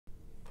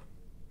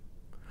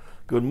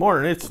Good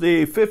morning. It's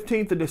the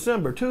 15th of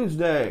December,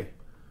 Tuesday.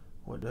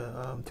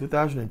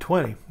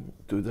 2020.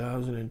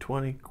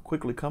 2020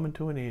 quickly coming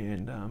to an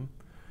end.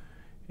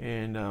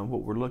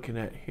 What we're looking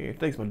at here,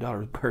 today's my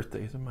daughter's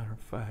birthday, as a matter of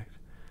fact.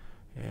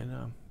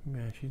 And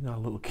man, she's not a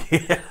little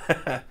kid,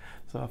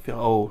 so I feel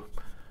old,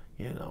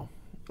 you know.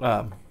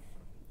 But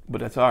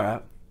that's all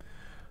right.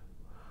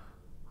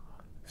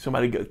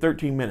 Somebody got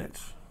 13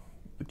 minutes.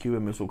 The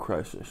Cuban Missile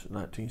Crisis,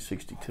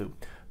 1962.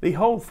 The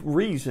whole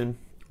reason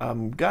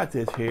got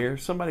this here,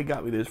 somebody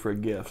got me this for a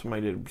gift.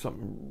 Somebody did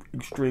something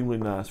extremely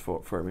nice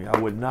for me. I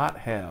would not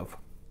have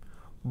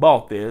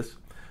bought this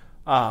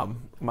my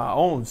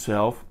own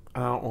self.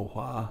 I don't know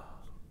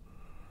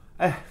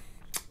why.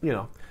 You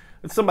know,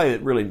 it's somebody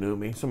that really knew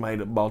me. Somebody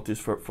that bought this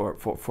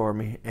for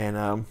me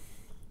and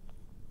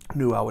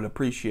knew I would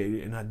appreciate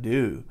it, and I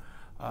do.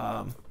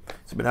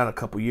 It's been out a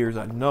couple years.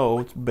 I know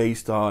it's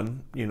based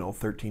on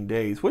 13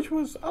 Days, which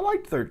was I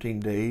liked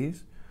 13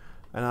 Days.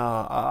 And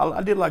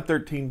I did like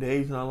 13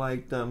 Days, and I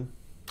liked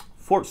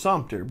Fort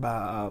Sumter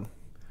by,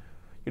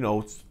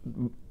 it's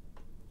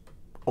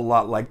a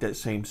lot like that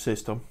same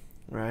system,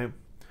 right?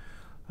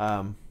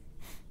 Mark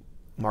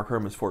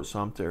Herman's Fort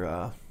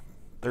Sumter.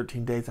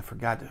 13 Days, I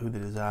forgot who the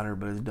designer,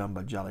 but it's done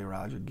by Jolly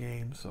Roger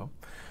Games. So,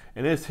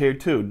 and it's here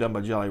too, done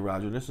by Jolly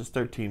Roger. This is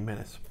 13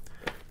 minutes.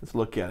 Let's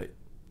look at it.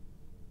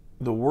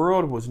 The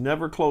world was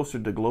never closer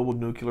to global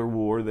nuclear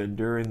war than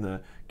during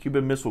the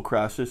Cuban Missile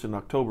Crisis in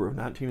October of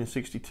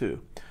 1962.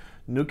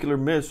 Nuclear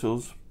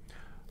missiles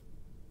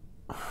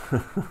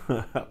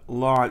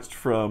launched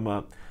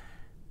from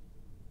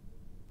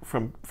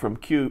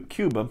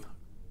Cuba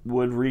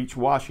would reach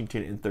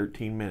Washington in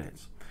 13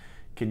 minutes.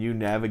 Can you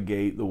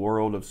navigate the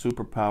world of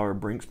superpower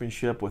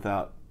brinksmanship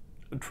without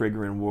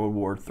triggering World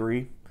War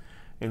III?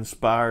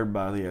 Inspired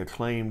by the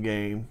acclaimed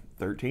game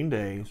 13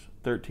 Days,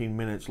 13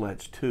 minutes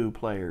lets two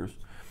players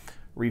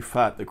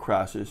refight the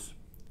crisis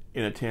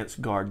in a tense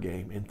guard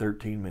game in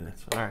 13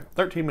 minutes. All right,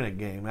 13-minute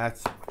game.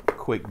 That's a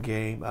quick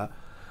game. I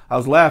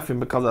was laughing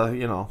because of,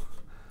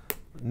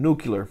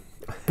 nuclear.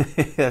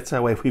 That's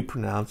the way we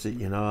pronounce it,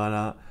 And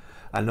I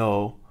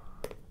know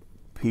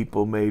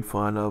people made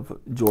fun of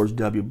George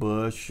W.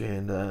 Bush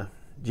and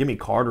Jimmy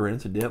Carter,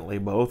 incidentally,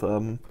 both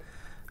of them,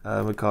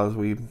 because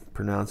we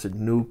pronounce it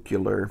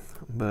nu-cue-ler.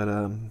 But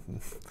I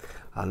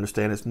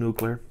understand it's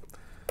nuclear,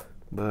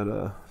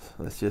 but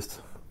that's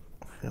just,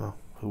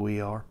 who we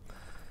are.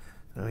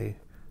 I mean,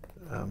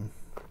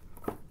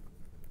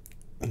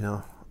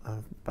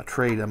 by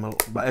trade,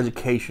 by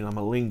education, I'm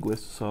a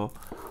linguist, so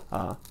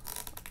I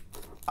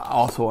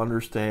also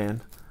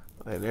understand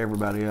that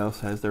everybody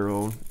else has their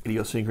own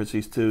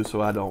idiosyncrasies too,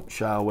 so I don't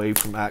shy away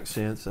from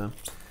accents.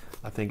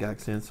 I think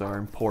accents are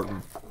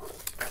important.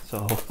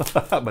 So,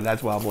 but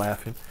that's why I'm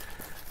laughing.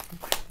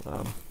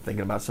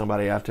 Thinking about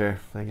somebody out there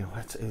thinking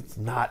it's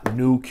not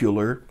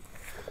nu-cue-ler,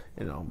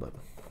 but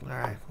all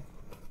right.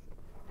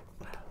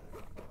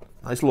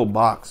 Nice little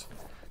box.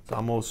 It's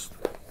almost.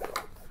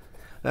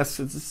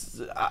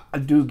 I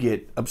do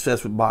get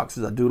obsessed with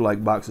boxes. I do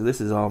like boxes. This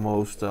is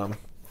almost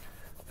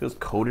feels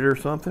coated or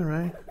something,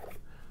 right?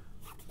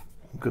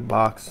 Good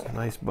box,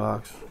 nice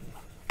box.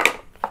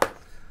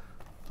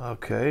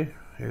 Okay,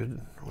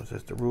 what's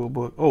this? The rule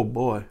book. Oh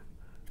boy,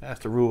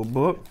 that's the rule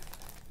book.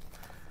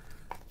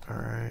 All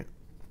right,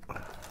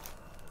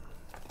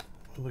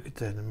 we'll look at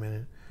that in a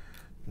minute.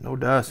 No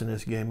dice in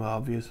this game,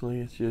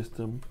 obviously. It's just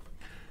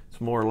it's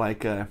more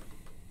like a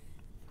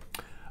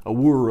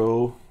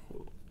Euro,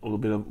 a little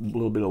bit of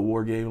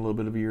war game, a little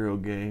bit of Euro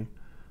game,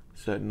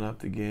 setting up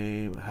the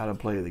game, how to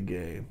play the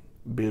game.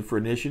 Bid for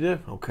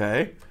initiative,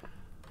 okay.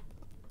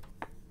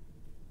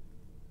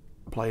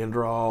 Play and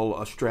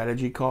draw a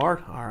strategy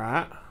card, all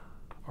right.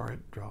 All right,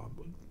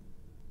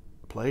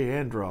 play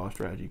and draw a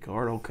strategy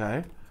card,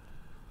 okay.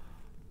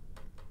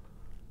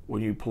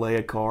 When you play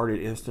a card,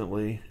 it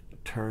instantly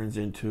turns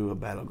into a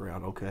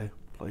battleground, okay.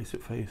 Place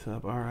it face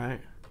up, all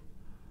right.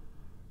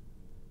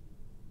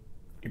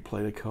 You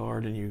play the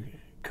card and you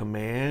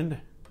command.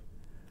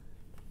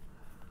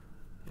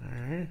 All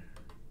right.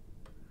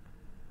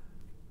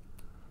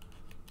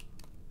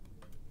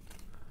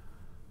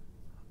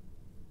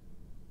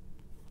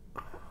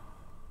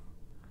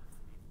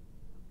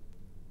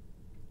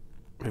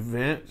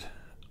 Event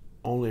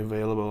only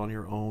available on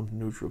your own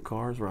neutral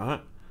cards,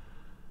 right?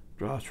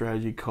 Draw a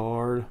strategy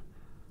card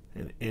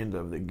and end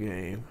of the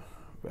game.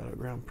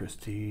 Battleground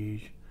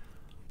prestige.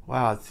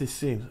 Wow, it just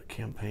seems like a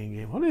campaign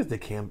game. What is the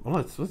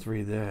let's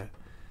read that.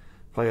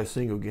 Play a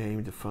single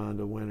game to find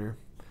a winner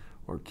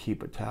or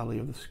keep a tally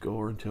of the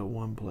score until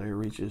one player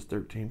reaches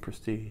 13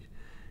 prestige.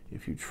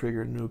 If you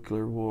trigger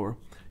nuclear war,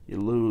 you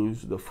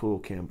lose the full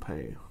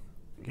campaign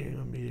game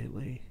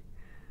immediately.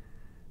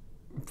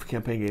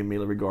 Campaign game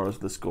immediately regardless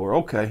of the score.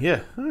 Okay,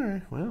 yeah. All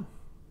right, well.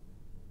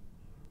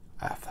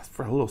 That's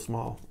for a little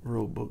small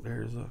rule book.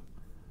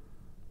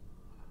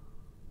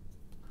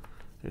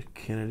 There's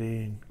Kennedy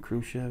and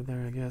Khrushchev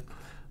there, I guess.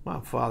 My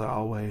father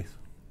always,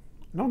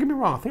 don't get me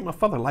wrong, I think my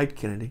father liked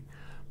Kennedy.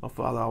 My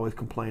father always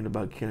complained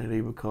about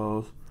Kennedy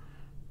because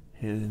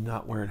he was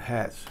not wearing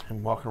hats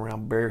and walking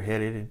around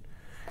bareheaded and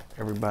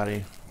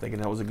everybody thinking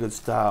that was a good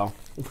style.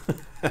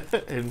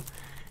 And,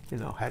 you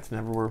know, hats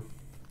never were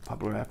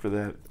popular after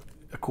that,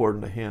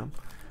 according to him,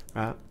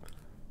 right?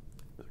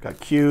 Got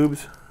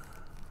cubes,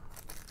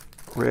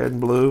 red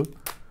and blue,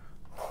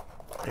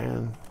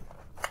 and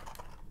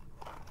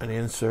an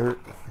insert,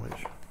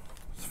 which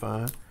is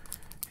fine,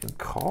 and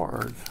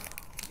cards.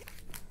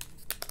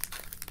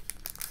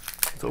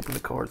 Let's open the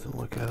cards and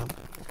look at them.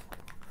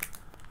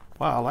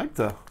 Wow, I like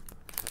this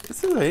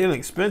is an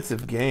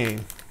inexpensive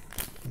game.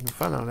 You can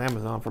find it on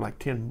Amazon for like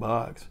 $10,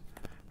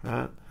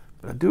 right?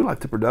 But I do like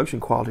the production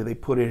quality they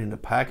put in the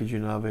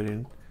packaging of it.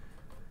 And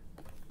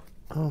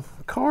the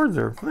cards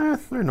are,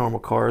 they're normal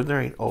cards. They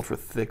ain't ultra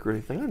thick or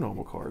anything. They're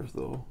normal cards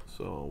though.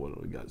 So what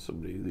do we got?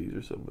 These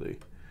are some of the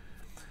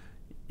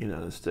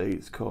United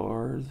States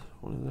cards.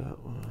 What is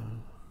that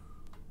one?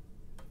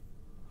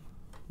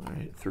 All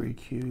right, 3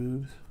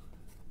 cubes.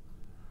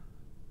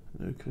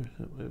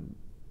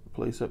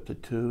 Place up to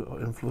 2. Oh,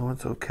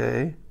 influence,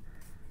 okay.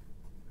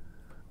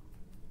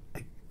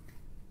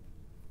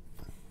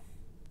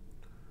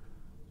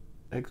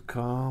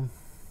 XCOM,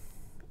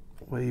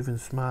 wave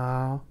and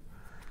smile.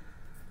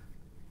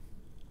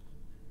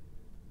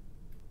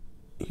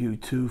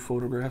 U2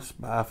 photographs,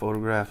 spy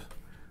photographs,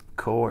 of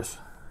course.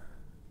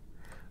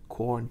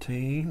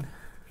 Quarantine.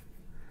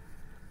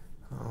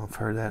 Oh, I've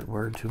heard that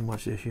word too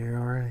much this year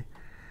already.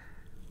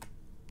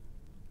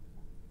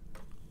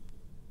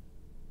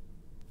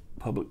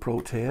 Public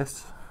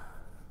protests.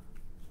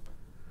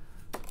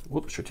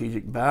 Whoops,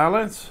 strategic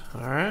balance.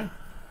 All right.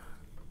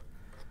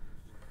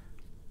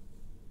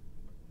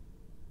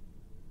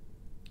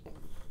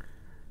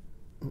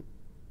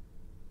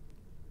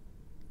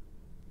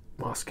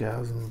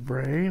 Moscow's in the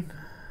brain.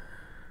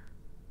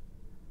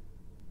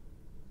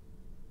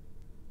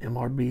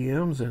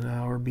 MRBMs and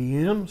our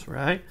BMs,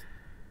 right?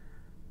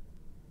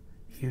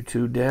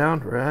 U2 down,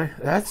 right?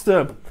 That's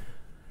the...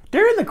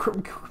 During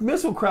the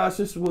missile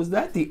crisis, was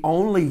that the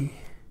only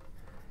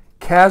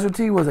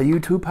casualty? Was a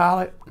U2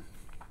 pilot?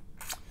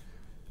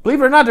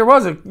 Believe it or not, there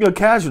was a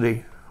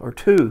casualty or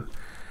two.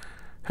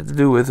 Had to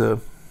do with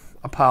a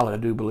pilot, I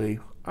do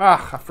believe.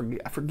 I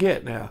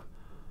forget now.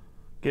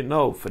 Getting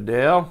old.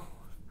 Fidel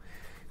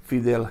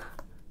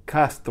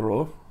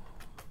Castro.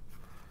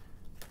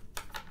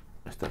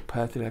 Esta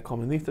patria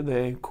comunista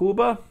de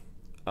Cuba.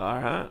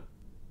 All right.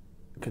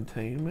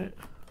 Containment.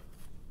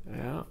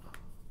 Yeah.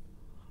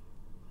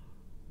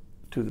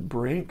 To the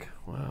brink.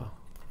 Wow.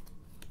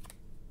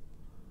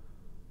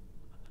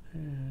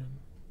 And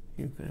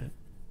you can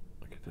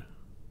look at that.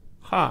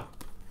 Huh.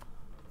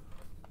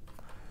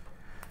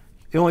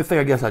 The only thing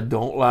I guess I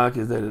don't like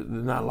is that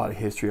there's not a lot of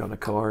history on the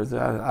cards.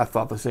 I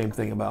thought the same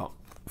thing about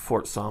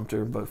Fort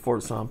Sumter, but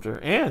Fort Sumter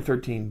and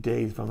 13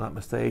 Days, if I'm not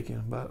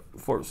mistaken, but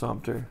Fort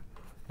Sumter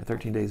and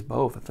 13 Days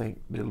both, I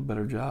think, did a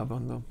better job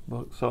on the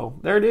book. So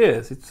there it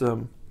is. It's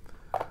a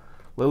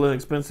little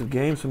inexpensive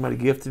game somebody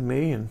gifted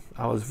me, and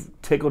I was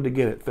tickled to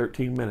get it.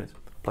 13 minutes.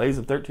 Plays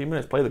in 13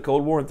 minutes. Play the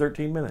Cold War in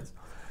 13 minutes.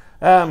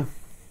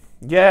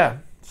 Yeah,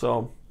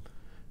 so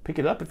pick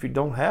it up if you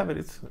don't have it.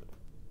 It's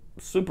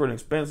super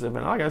inexpensive,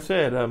 and like I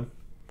said,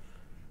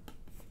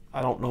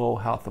 I don't know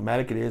how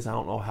thematic it is. I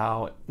don't know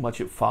how much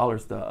it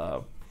follows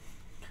the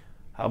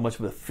how much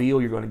of the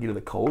feel you're going to get of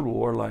the Cold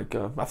War. Like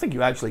I think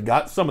you actually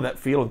got some of that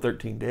feel in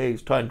 13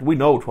 Days. We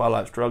know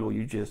Twilight Struggle.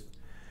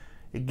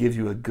 It gives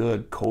you a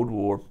good Cold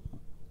War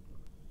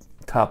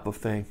type of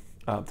thing,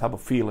 type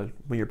of feeling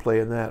when you're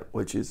playing that,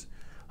 which is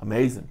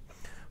amazing.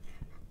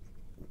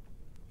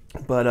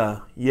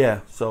 But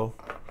yeah, so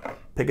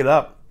pick it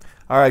up.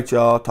 All right,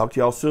 y'all. Talk to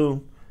y'all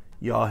soon.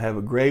 Y'all have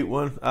a great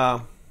one.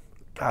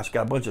 Gosh,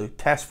 got a bunch of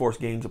Task Force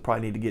games I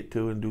probably need to get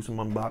to and do some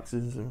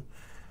unboxings. And,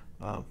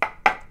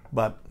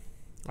 but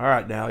all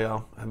right, now,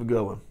 y'all. Have a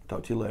good one.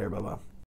 Talk to you later. Bye-bye.